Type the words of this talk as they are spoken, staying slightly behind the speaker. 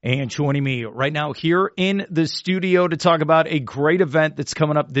And joining me right now here in the studio to talk about a great event that's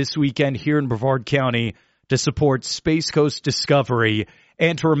coming up this weekend here in Brevard County to support Space Coast Discovery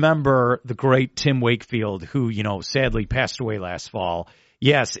and to remember the great Tim Wakefield, who, sadly passed away last fall.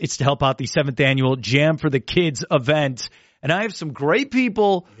 Yes, it's to help out the 7th annual Jam for the Kids event. And I have some great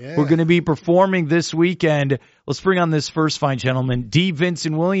people who are going to be performing this weekend. Let's bring on this first fine gentleman,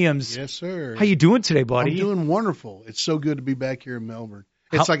 Vincent Williams. Yes, sir. How you doing today, buddy? I'm doing wonderful. It's so good to be back here in Melbourne.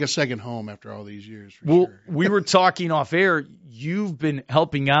 It's like a second home after all these years, sure. We were talking off air. You've been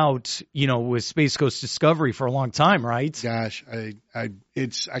helping out, with Space Coast Discovery for a long time, right? Gosh, I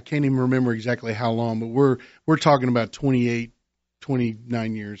can't even remember exactly how long, but we're talking about 28,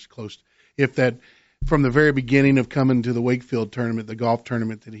 29 years close. If that, from the very beginning of coming to the Wakefield tournament, the golf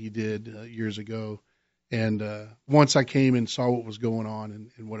tournament that he did years ago. And once I came and saw what was going on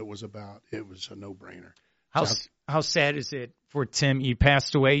and what it was about, it was a no-brainer. How sad is it for Tim? He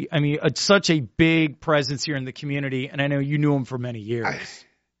passed away. I mean, it's such a big presence here in the community, and I know you knew him for many years.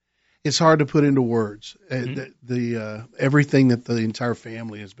 It's hard to put into words. The everything that the entire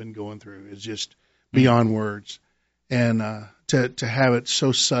family has been going through is just beyond words. And to have it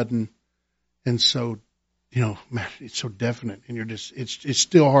so sudden and so, it's so definite, and it's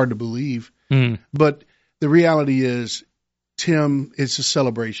still hard to believe. But the reality is, Tim, it's a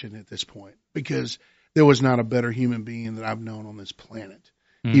celebration at this point because there was not a better human being that I've known on this planet.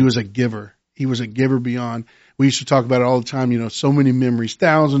 He was a giver. He was a giver beyond. We used to talk about it all the time, so many memories,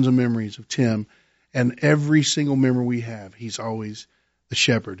 thousands of memories of Tim. And every single memory we have, he's always the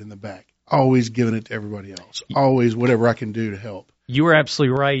shepherd in the back, always giving it to everybody else, always whatever I can do to help. You were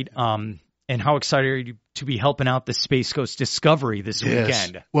absolutely right. And how excited are you to be helping out the Space Coast Discovery this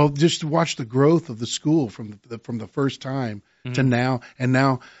weekend? Well, just to watch the growth of the school from the first time to now, and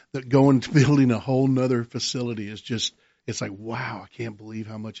now that going to building a whole nother facility is just, it's like, wow, I can't believe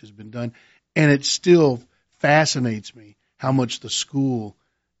how much has been done. And it still fascinates me how much the school,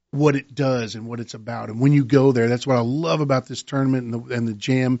 what it does and what it's about. And when you go there, that's what I love about this tournament and the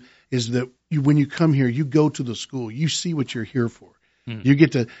jam is that when you come here, you go to the school, you see what you're here for. You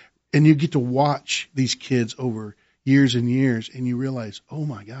get to watch these kids over years and years, and you realize, oh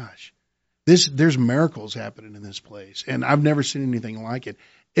my gosh, there's miracles happening in this place, and I've never seen anything like it.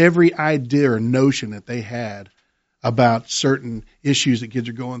 Every idea or notion that they had about certain issues that kids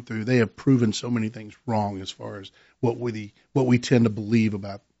are going through, they have proven so many things wrong as far as what we tend to believe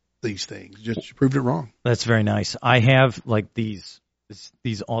about these things. Just proved it wrong. That's very nice. I have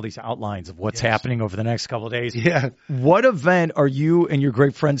all these outlines of what's happening over the next couple of days. Yeah. What event are you and your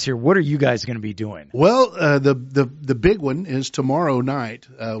great friends here? What are you guys going to be doing? Well, the big one is tomorrow night,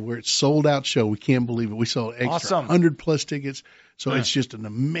 where it's sold out show. We can't believe it. We sold extra 100+ tickets. So it's just an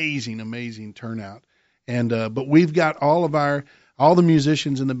amazing turnout. And, but we've got all the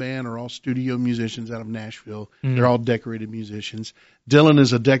musicians in the band are all studio musicians out of Nashville. They're all decorated musicians. Dillon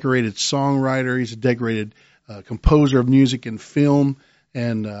is a decorated songwriter. He's a decorated composer of music and film,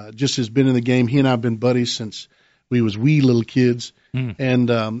 and just has been in the game. He and I have been buddies since we was wee little kids,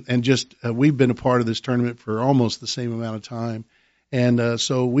 and just we've been a part of this tournament for almost the same amount of time, and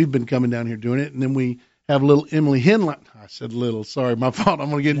so we've been coming down here doing it. And then we have little Emily Henline. I said little, sorry, my fault. I'm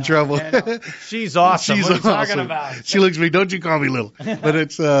gonna get in trouble. She's awesome. She's what are you awesome. talking about? She looks at me, don't you call me little. But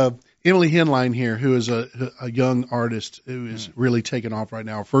it's Emily Henline here, who is a young artist who is really taking off right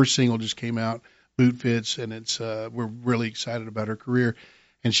now. Our first single just came out, Boot Fits, and it's we're really excited about her career.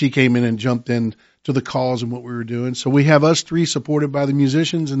 And she came in and jumped in to the cause and what we were doing. So we have us three supported by the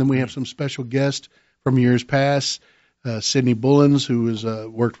musicians, and then we have some special guests from years past. Sidney Bullens, who has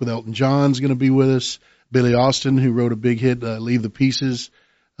worked with Elton John, is going to be with us. Billy Austin, who wrote a big hit, Leave the Pieces,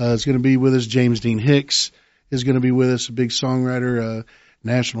 is going to be with us. James Dean Hicks is going to be with us, a big songwriter,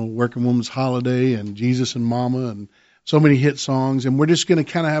 National Working Women's Holiday and Jesus and Mama and so many hit songs. And we're just going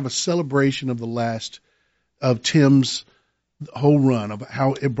to kind of have a celebration of Tim's whole run, of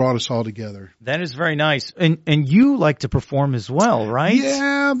how it brought us all together. That is very nice. And you like to perform as well, right?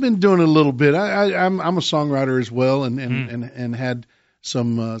 Yeah, I've been doing a little bit. I'm a songwriter as well, and had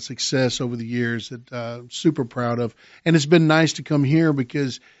some success over the years that I'm super proud of. And it's been nice to come here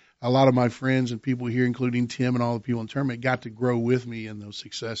because a lot of my friends and people here, including Tim and all the people in the tournament, got to grow with me in those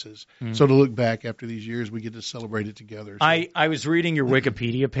successes. So to look back after these years, we get to celebrate it together. So. I was reading your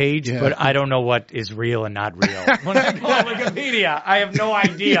Wikipedia page, but I don't know what is real and not real. When I pull up Wikipedia, I have no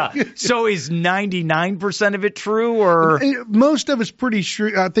idea. So is 99% of it true, or? Most of it's pretty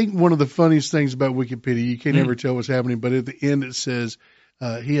true. I think one of the funniest things about Wikipedia, you can't ever tell what's happening, but at the end it says,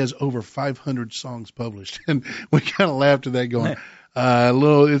 he has over 500 songs published. And we kind of laughed at that going,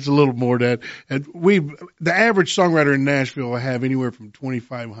 It's a little more than that. And the average songwriter in Nashville will have anywhere from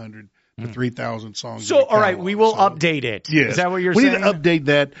 2,500 to 3,000 songs. So, all right, we will update it. Yes. Is that what you're we saying? We need to update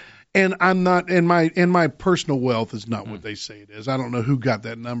that. And I'm not, and my personal wealth is not what they say it is. I don't know who got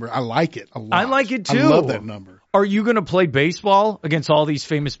that number. I like it a lot. I like it too. I love that number. Are you going to play baseball against all these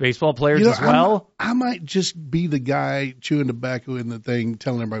famous baseball players as well? I might just be the guy chewing tobacco in the thing,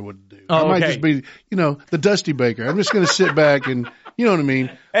 telling everybody what to do. Oh, I might just be, the Dusty Baker. I'm just going to sit back and, you know what I mean?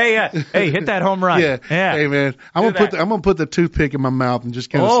 Hey, hit that home run. Yeah. Hey, man, I'm gonna put the toothpick in my mouth and just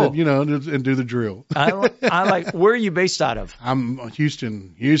kind of sit, and do the drill. I like. Where are you based out of? I'm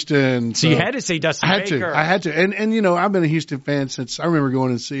Houston. So you had to say Dusty Baker. I had to, and I've been a Houston fan since I remember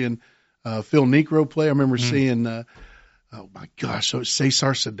going and seeing Phil Necro play. I remember seeing. Oh my gosh! So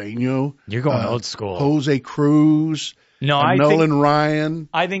Cesar Cedeno. You're going old school. Jose Cruz. No, Nolan Ryan.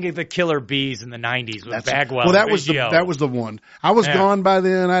 I think of the Killer Bees in the '90s with Bagwell. Well, that was the one. I was gone by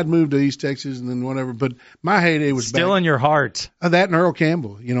then. I'd moved to East Texas and then whatever. But my heyday was still in your heart. That and Earl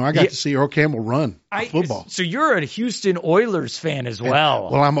Campbell. I got to see Earl Campbell run football. So you're a Houston Oilers fan as well.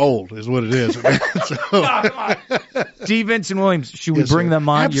 Well, I'm old, is what it is. D. Vincent Williams. Should we bring them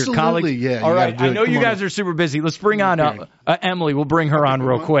on? Absolutely, your colleague? Yeah. All right. I know you guys are super busy. Let's bring on Emily. We'll bring her on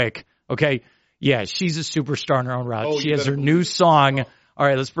real quick. Okay. Yeah, she's a superstar in her own right. She has her new song. All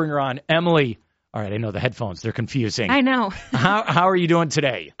right, let's bring her on. Emily. All right, I know the headphones. They're confusing. I know. How are you doing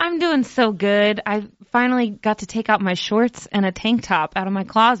today? I'm doing so good. I finally got to take out my shorts and a tank top out of my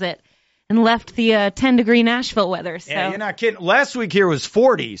closet and left the 10-degree Nashville weather. So. Yeah, you're not kidding. Last week here was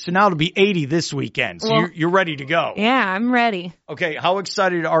 40, so now it'll be 80 this weekend. So you're ready to go. Yeah, I'm ready. Okay, how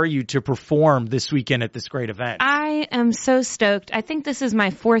excited are you to perform this weekend at this great event? I am so stoked. I think this is my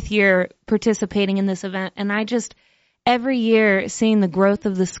 4th year participating in this event, and I just, every year, seeing the growth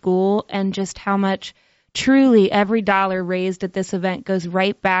of the school and just how much truly every dollar raised at this event goes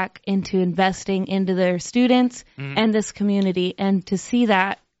right back into investing into their students and this community, and to see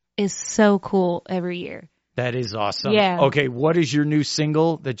that is so cool every year. That is awesome. Yeah. Okay, what is your new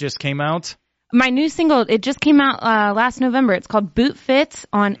single that just came out? My new single, it just came out last November. It's called Boot Fits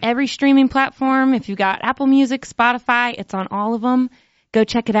on every streaming platform. If you got Apple Music, Spotify, it's on all of them. Go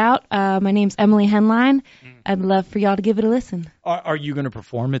check it out. My name's Emily Henline. I'd love for y'all to give it a listen. Are you going to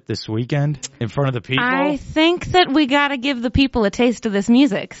perform it this weekend in front of the people? I think that we got to give the people a taste of this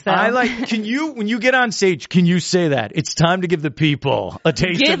music. So. Can you, when you get on stage, can you say that? It's time to give the people a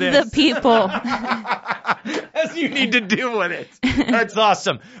taste of this. Give the people. As you need to do with it. That's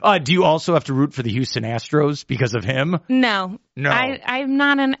awesome. Do you also have to root for the Houston Astros because of him? No. I'm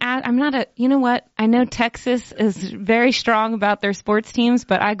not a, you know what? I know Texas is very strong about their sports teams,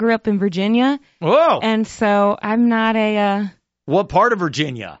 but I grew up in Virginia. Whoa. And so I'm not a, what part of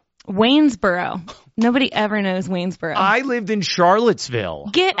Virginia? Waynesboro. Nobody ever knows Waynesboro. I lived in Charlottesville.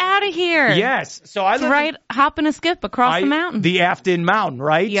 Get out of here. Yes. So I lived hop and a skip across the mountain. The Afton Mountain,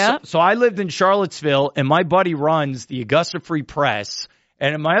 right? Yep. So I lived in Charlottesville, and my buddy runs the Augusta Free Press,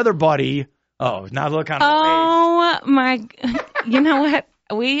 and my other buddy, now look on the page. My, you know what?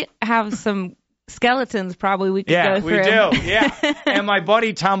 We have some skeletons probably we could go through. Yeah, we do. Yeah. And my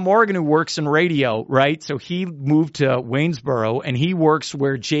buddy Tom Morgan, who works in radio, right? So he moved to Waynesboro, and he works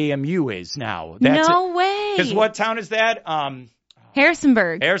where JMU is now. No way. Because what town is that?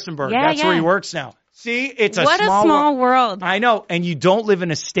 Harrisonburg. Harrisonburg. Yeah, That's where he works now. See, it's a small world. I know. And you don't live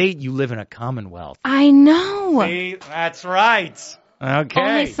in a state, you live in a commonwealth. I know. See, that's right. Okay.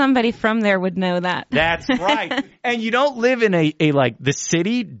 Only somebody from there would know that. That's right. And you don't live in a like, the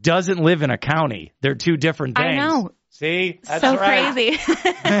city doesn't live in a county. They're two different things. I know. See? That's so right. Crazy.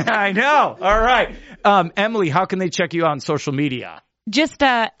 I know. All right. Emily, how can they check you out on social media? Just,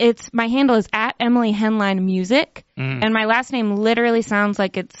 my handle is at Emily Henline Music. And my last name literally sounds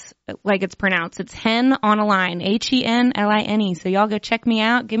like it's pronounced. It's Hen on a line. Henline. So y'all go check me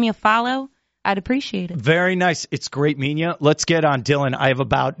out. Give me a follow. I'd appreciate it. Very nice. It's great meeting you. Let's get on Dillon. I have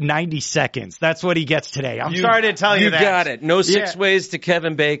about 90 seconds. That's what he gets today. I'm sorry to tell you that. You got it. No six ways to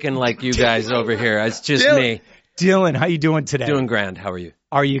Kevin Bacon like you guys over here. It's just me. Dillon, how you doing today? Doing grand. How are you?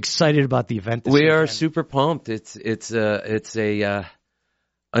 Are you excited about the event this weekend? We are super pumped. It's a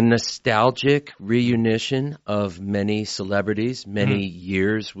nostalgic reunition of many celebrities, many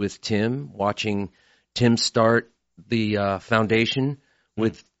years with Tim, watching Tim start the foundation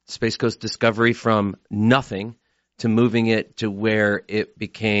with Space Coast Discovery from nothing to moving it to where it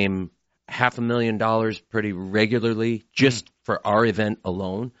became $500,000 pretty regularly just for our event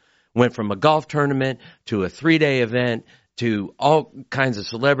alone. Went from a golf tournament to a 3-day event to all kinds of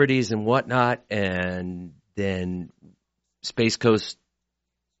celebrities and whatnot, and then Space Coast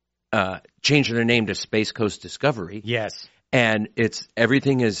changed their name to Space Coast Discovery. Yes. and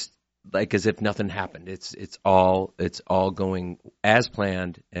everything is like as if nothing happened. It's all going as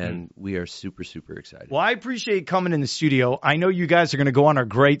planned, and we are super, super excited. Well, I appreciate coming in the studio. I know you guys are going to go on our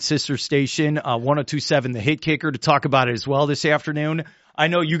great sister station, 102.7 The Hit Kicker, to talk about it as well this afternoon. I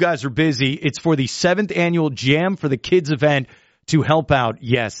know you guys are busy. It's for the 7th annual Jam for the Kids event to help out,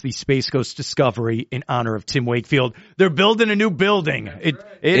 yes, the Space Coast Discovery in honor of Tim Wakefield. They're building a new building. It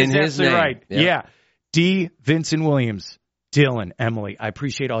is absolutely right. Yeah. D. Vincent Williams, Dillon, Emily, I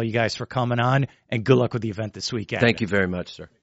appreciate all you guys for coming on, and good luck with the event this weekend. Thank you very much, sir.